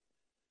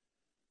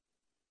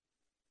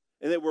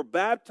 and they were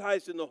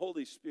baptized in the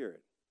Holy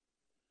Spirit,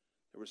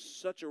 there was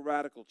such a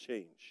radical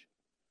change.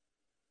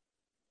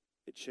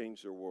 It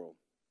changed their world.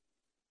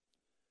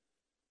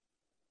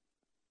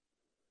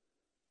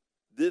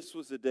 This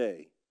was a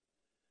day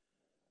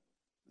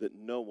that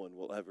no one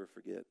will ever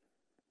forget.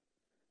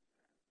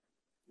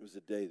 It was a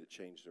day that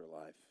changed their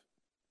life.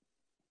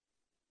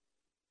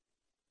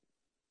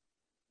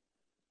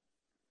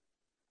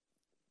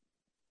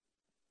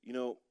 You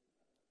know,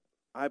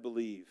 I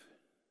believe,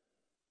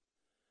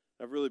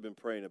 I've really been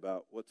praying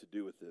about what to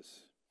do with this.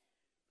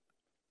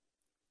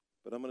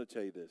 But I'm going to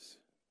tell you this.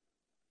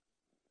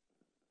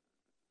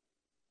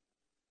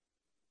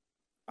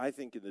 I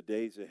think in the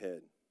days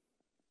ahead,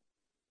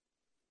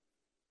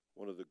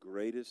 one of the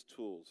greatest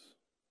tools,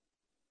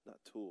 not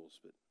tools,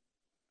 but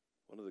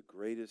one of the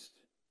greatest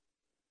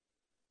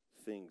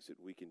things that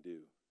we can do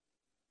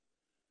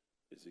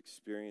is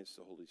experience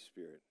the Holy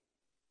Spirit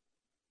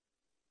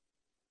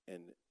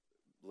and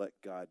let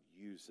God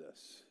use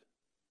us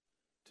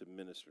to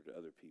minister to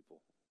other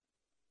people.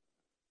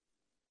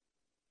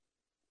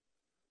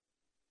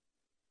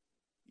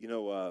 You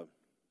know, I've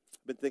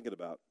been thinking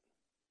about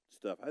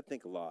stuff. I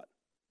think a lot.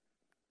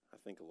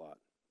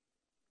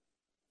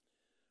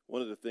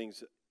 One of the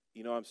things,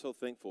 you know, I'm so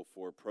thankful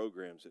for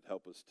programs that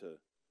help us to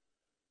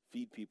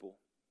feed people.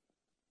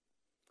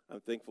 I'm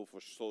thankful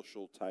for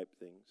social type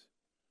things.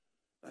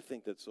 I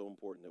think that's so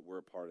important that we're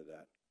a part of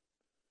that.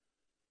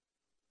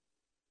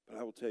 But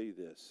I will tell you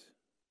this,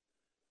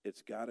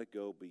 it's got to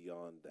go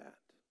beyond that.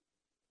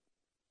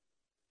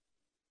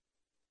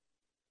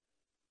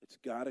 It's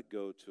got to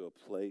go to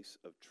a place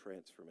of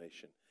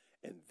transformation.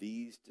 And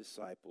these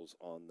disciples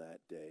on that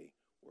day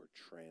were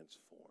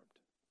transformed.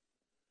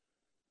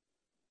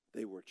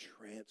 They were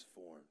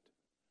transformed.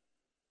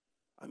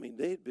 I mean,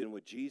 they had been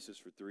with Jesus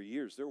for 3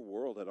 years. Their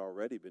world had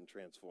already been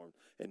transformed.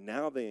 And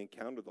now they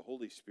encounter the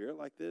Holy Spirit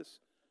like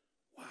this.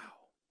 Wow.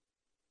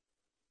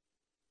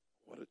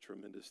 What a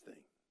tremendous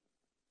thing.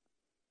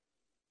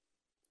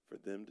 For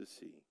them to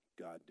see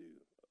God do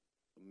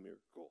a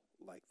miracle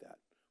like that.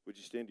 Would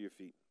you stand to your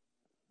feet?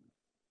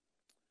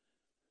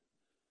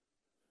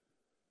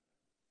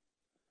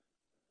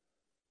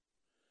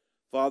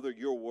 Father,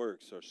 your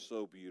works are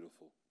so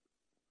beautiful.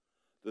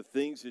 The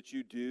things that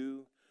you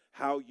do,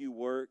 how you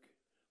work,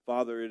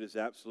 Father, it is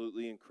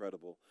absolutely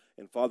incredible.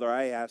 And Father,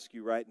 I ask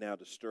you right now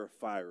to stir a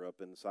fire up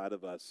inside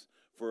of us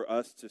for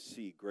us to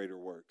see greater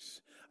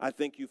works. I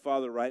thank you,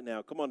 Father, right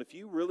now. Come on, if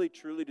you really,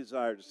 truly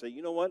desire to say,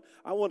 you know what?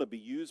 I want to be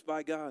used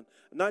by God.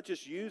 Not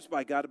just used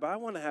by God, but I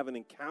want to have an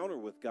encounter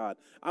with God.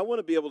 I want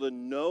to be able to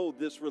know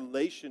this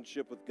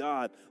relationship with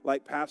God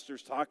like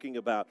Pastor's talking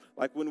about.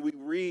 Like when we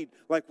read,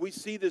 like we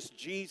see this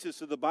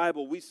Jesus of the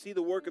Bible. We see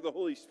the work of the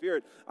Holy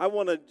Spirit. I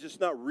want to just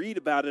not read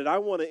about it. I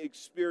want to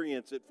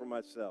experience it for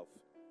myself.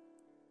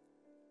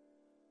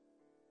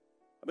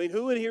 I mean,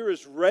 who in here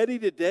is ready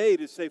today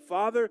to say,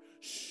 Father,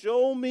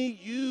 show me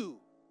you.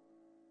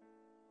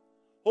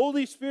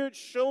 Holy Spirit,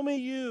 show me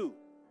you.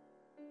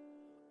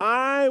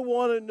 I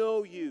want to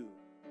know you.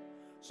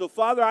 So,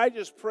 Father, I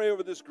just pray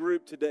over this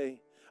group today.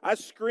 I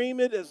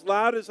scream it as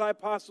loud as I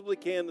possibly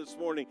can this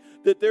morning,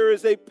 that there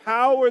is a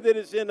power that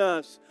is in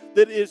us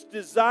that is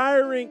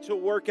desiring to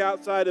work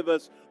outside of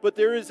us, but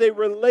there is a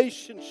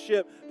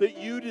relationship that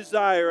you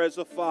desire as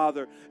a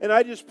father. And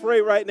I just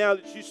pray right now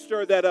that you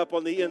stir that up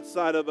on the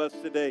inside of us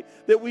today,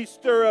 that we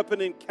stir up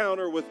an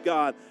encounter with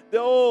God.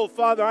 Oh,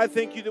 Father, I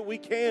thank you that we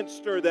can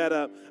stir that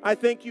up. I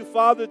thank you,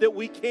 Father, that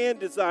we can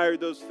desire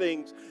those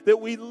things,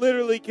 that we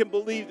literally can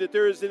believe that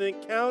there is an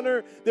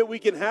encounter that we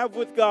can have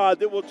with God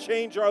that will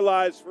change our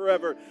lives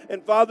forever.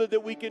 And Father,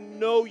 that we can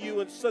know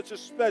you in such a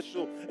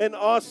special and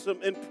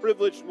awesome and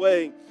privileged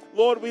way.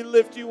 Lord, we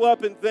lift you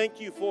up and thank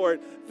you for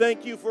it.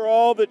 Thank you for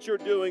all that you're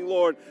doing,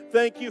 Lord.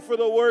 Thank you for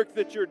the work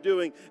that you're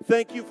doing.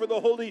 Thank you for the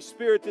Holy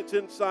Spirit that's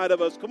inside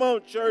of us. Come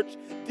on, church,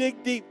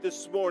 dig deep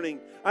this morning.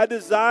 I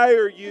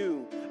desire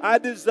you. I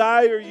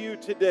desire you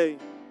today.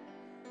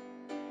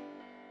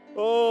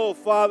 Oh,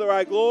 Father,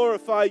 I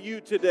glorify you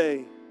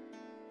today.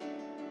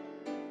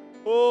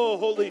 Oh,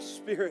 Holy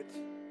Spirit.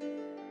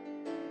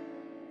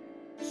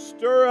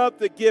 Stir up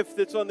the gift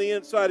that's on the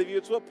inside of you.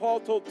 It's what Paul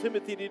told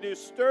Timothy to do.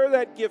 Stir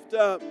that gift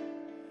up.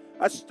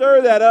 I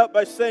stir that up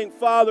by saying,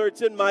 Father,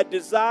 it's in my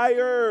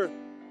desire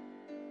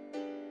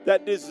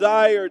that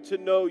desire to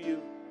know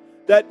you,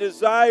 that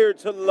desire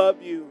to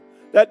love you,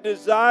 that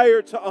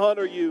desire to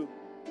honor you.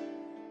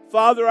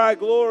 Father, I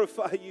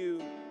glorify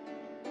you.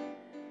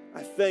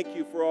 I thank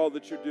you for all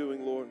that you're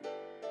doing, Lord.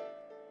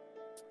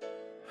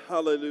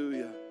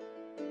 Hallelujah.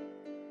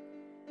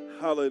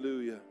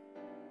 Hallelujah.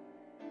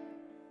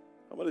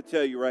 I'm going to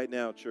tell you right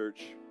now,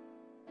 church,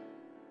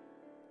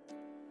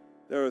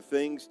 there are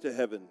things to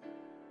heaven,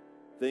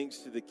 things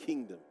to the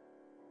kingdom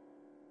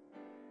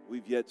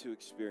we've yet to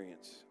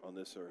experience on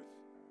this earth,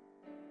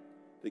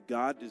 that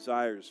God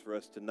desires for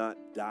us to not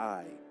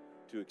die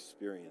to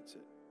experience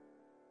it.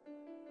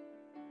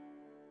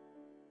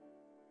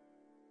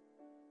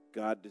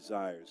 God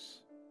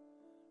desires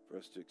for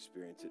us to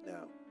experience it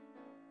now.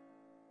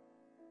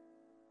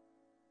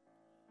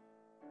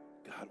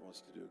 God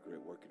wants to do a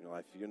great work in your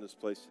life. If you're in this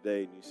place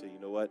today and you say, you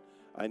know what,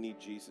 I need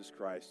Jesus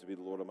Christ to be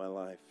the Lord of my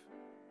life.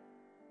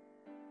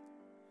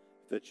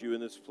 If that's you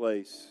in this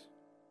place,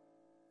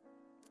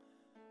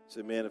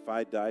 say, man, if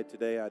I died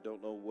today, I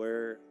don't know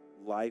where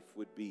life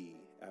would be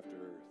after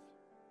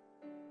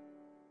earth.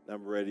 And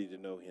I'm ready to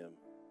know him.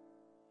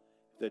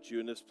 If that's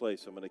you in this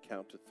place, I'm going to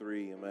count to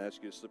 3. I'm going to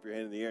ask you to slip your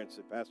hand in the air and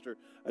say, Pastor,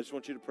 I just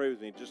want you to pray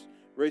with me. Just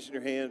raising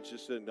your hands,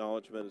 just an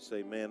acknowledgement and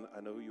say, man,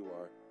 I know who you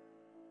are,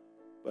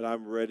 but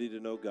I'm ready to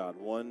know God.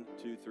 1,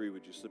 2, 3.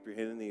 Would you slip your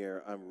hand in the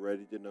air? I'm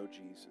ready to know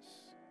Jesus.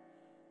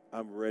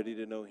 I'm ready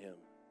to know him.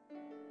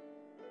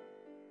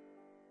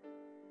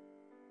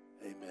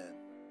 Amen.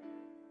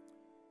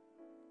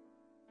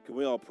 Can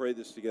we all pray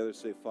this together?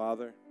 Say,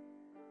 Father,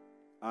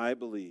 I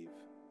believe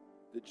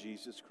that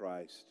Jesus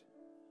Christ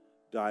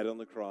died on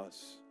the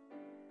cross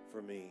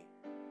for me,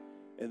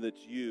 and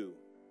that you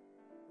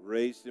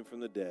raised him from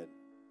the dead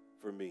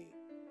for me.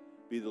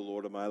 Be the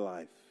Lord of my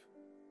life.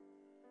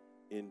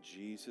 In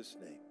Jesus'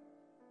 name,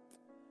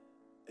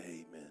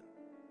 amen.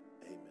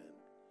 Amen.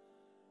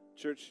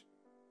 Church,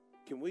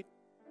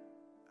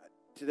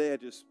 today I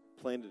just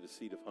planted a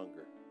seed of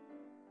hunger.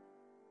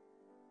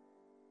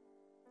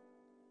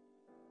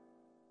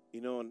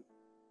 You know, and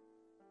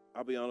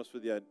I'll be honest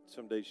with you,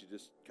 some days you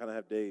just kind of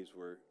have days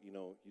where, you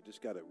know, you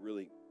just got to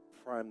really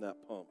prime that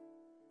pump.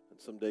 And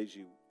some days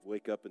you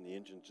wake up and the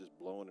engine's just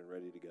blowing and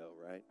ready to go,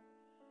 right?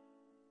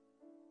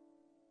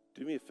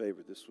 Do me a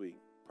favor this week.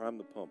 Prime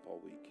the pump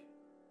all week.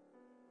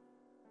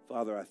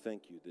 Father, I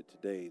thank you that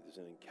today there's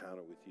an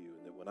encounter with you,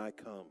 and that when I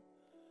come,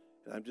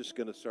 and I'm just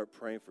going to start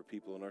praying for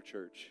people in our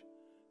church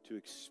to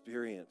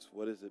experience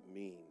what does it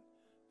mean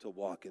to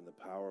walk in the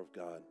power of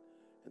God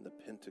and the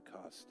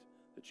Pentecost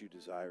that you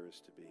desire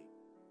us to be.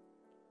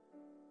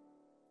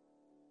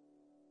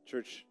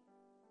 Church,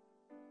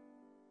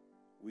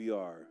 we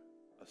are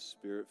a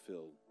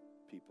Spirit-filled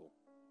people.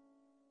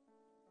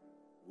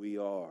 We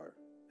are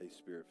a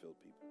Spirit-filled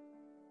people.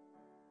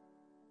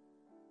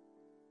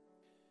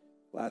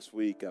 Last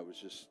week, I was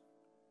just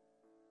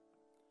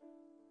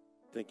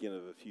thinking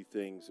of a few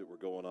things that were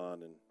going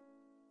on, and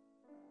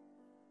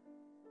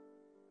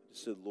I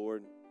just said,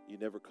 Lord, you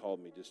never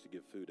called me just to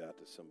give food out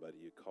to somebody.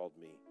 You called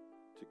me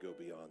to go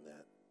beyond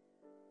that,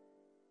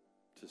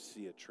 to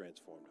see a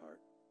transformed heart.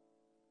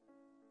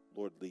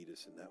 Lord, lead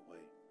us in that way.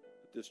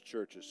 But this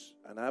church is,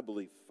 and I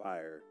believe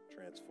fire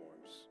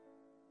transforms.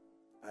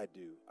 I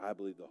do. I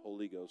believe the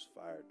Holy Ghost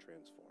fire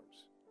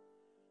transforms.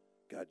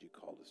 God, you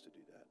called us to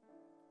do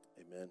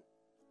that. Amen.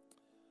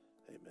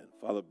 Amen.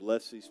 Father,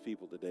 bless these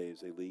people today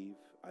as they leave.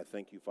 I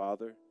thank you,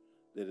 Father,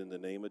 that in the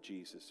name of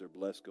Jesus, they're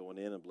blessed going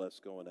in and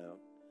blessed going out.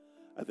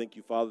 I thank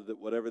you, Father, that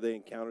whatever they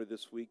encounter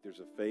this week, there's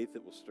a faith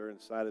that will stir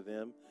inside of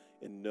them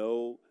and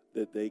know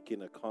that they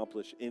can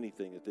accomplish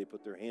anything that they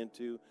put their hand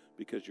to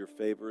because your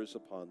favor is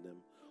upon them.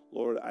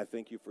 Lord, I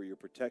thank you for your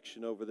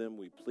protection over them.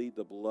 We plead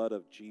the blood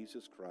of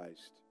Jesus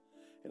Christ.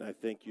 And I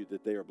thank you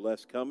that they are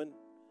blessed coming,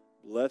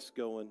 blessed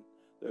going.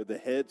 They're the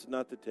heads,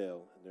 not the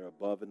tail, and they're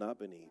above and not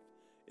beneath.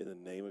 In the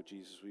name of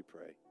Jesus we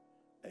pray.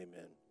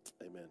 Amen.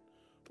 Amen.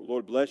 Well,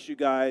 Lord bless you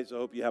guys. I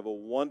hope you have a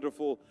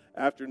wonderful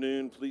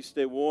afternoon. Please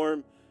stay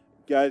warm.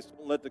 Guys,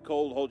 don't let the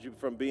cold hold you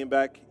from being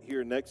back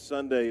here next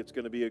Sunday. It's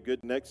going to be a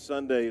good next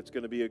Sunday. It's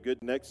going to be a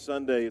good next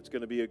Sunday. It's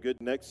going to be a good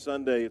next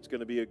Sunday. It's going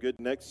to be a good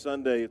next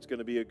Sunday. It's going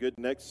to be a good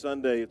next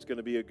Sunday. It's going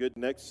to be a good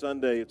next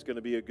Sunday. It's going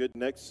to be a good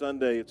next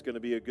Sunday. It's going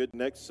to be a good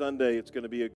next Sunday. It's going to be a